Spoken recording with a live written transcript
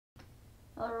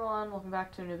Hello everyone, welcome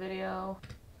back to a new video.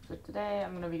 So today I'm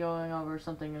going to be going over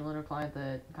something in Lunar client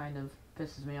that kind of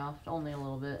pisses me off, only a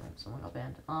little bit. Someone got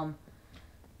banned.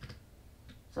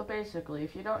 So basically,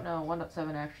 if you don't know,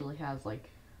 1.7 actually has like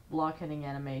block hitting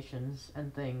animations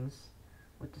and things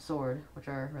with the sword, which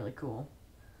are really cool.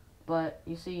 But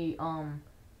you see,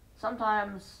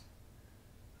 sometimes,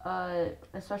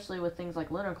 especially with things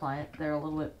like Lunar client, they're a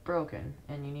little bit broken,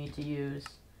 and you need to use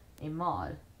a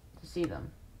mod to see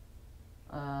them.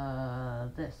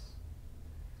 This.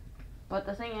 But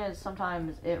the thing is,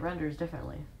 sometimes it renders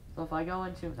differently. So if I go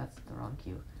into, that's the wrong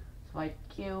queue. So if I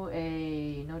queue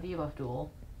a no debuff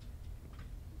duel,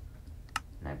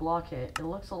 and I block hit, it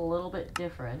looks a little bit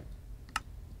different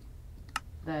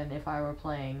than if I were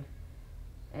playing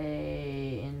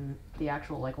in the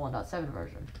actual like 1.7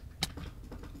 version.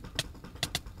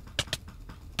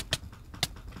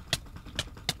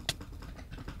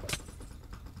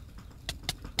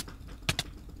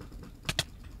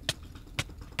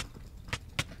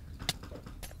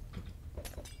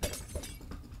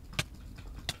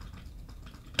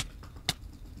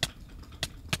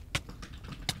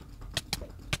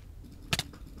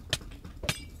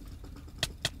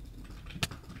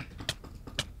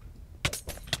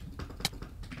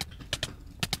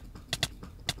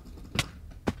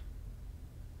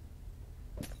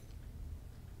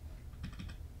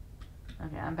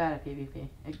 Okay, I'm bad at PvP.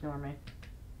 Ignore me.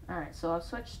 Alright, so I've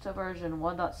switched to version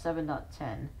 1.7.10.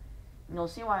 And you'll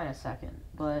see why in a second.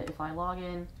 But if I log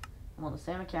in, I'm on the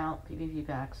same account, PvP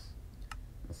packs,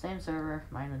 the same server,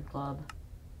 Mining Club.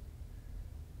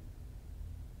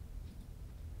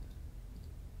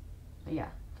 But yeah,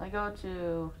 if I go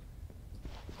to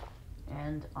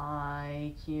and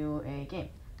I queue a game,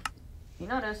 you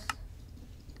notice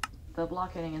the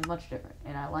block hitting is much different,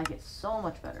 and I like it so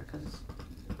much better because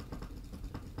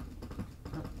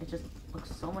it just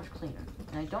looks so much cleaner.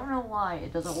 And I don't know why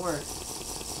it doesn't work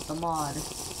with the mod,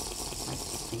 my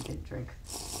stupid drink,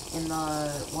 in the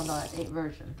 1.8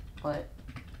 version. But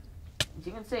as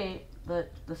you can see, the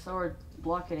sword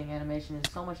block hitting animation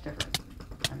is so much different.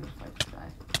 I'm gonna fight this guy.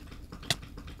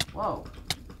 Whoa.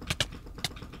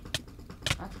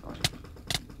 That's funny.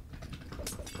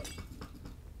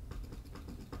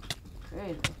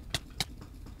 Crazy.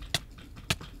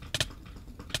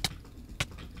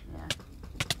 Yeah.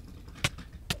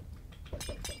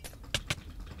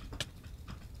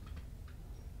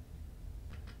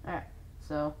 Alright,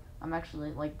 so I'm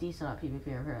actually like decent at PvP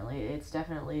apparently. It's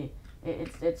definitely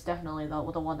it's definitely the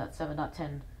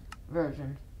 1.7.10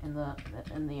 version in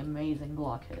the amazing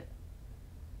block hit.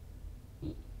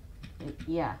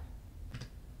 Yeah.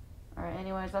 Alright,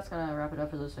 anyways, that's gonna wrap it up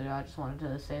for this video. I just wanted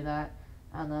to say that.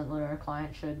 And then Lunar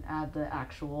client should add the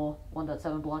actual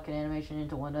 1.7 block hit animation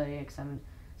into 1.8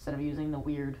 instead of using the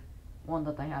weird one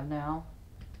that they have now.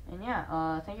 And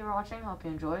yeah, thank you for watching. Hope you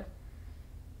enjoyed.